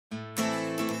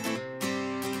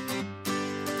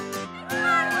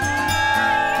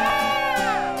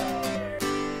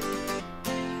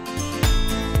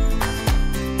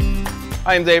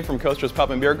Hi, I'm Dave from Coaster's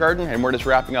Pub and Beer Garden, and we're just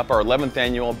wrapping up our 11th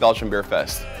annual Belgian Beer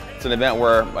Fest. It's an event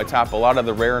where I tap a lot of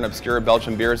the rare and obscure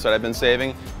Belgian beers that I've been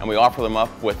saving, and we offer them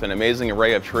up with an amazing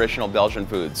array of traditional Belgian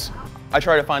foods. I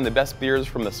try to find the best beers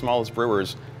from the smallest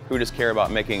brewers who just care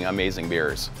about making amazing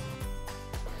beers.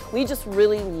 We just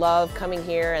really love coming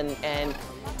here and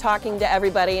talking to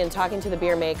everybody and talking to the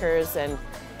beer makers and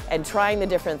trying the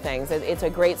different things. It's a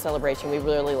great celebration. We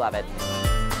really love it.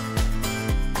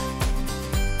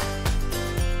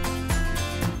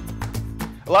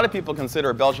 A lot of people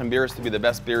consider Belgian beers to be the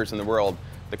best beers in the world.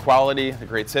 The quality, the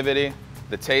creativity,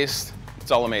 the taste, it's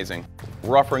all amazing.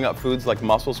 We're offering up foods like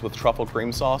mussels with truffle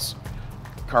cream sauce,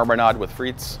 carbonade with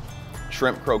frites,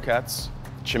 shrimp croquettes,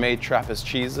 chimay Trappist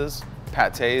cheeses,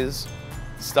 pâtés,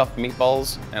 stuffed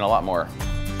meatballs, and a lot more.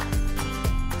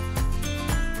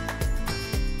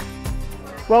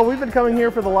 Well, we've been coming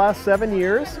here for the last 7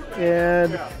 years,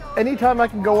 and anytime I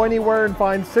can go anywhere and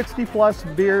find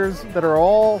 60+ beers that are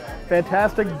all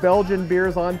fantastic Belgian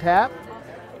beers on tap,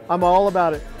 I'm all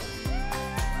about it.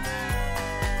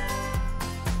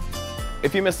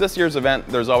 If you missed this year's event,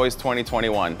 there's always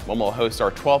 2021, when we'll host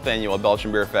our 12th annual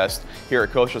Belgian Beer Fest here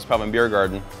at Coaster's Pub and Beer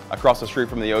Garden, across the street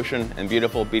from the ocean in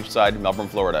beautiful beachside Melbourne,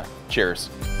 Florida. Cheers.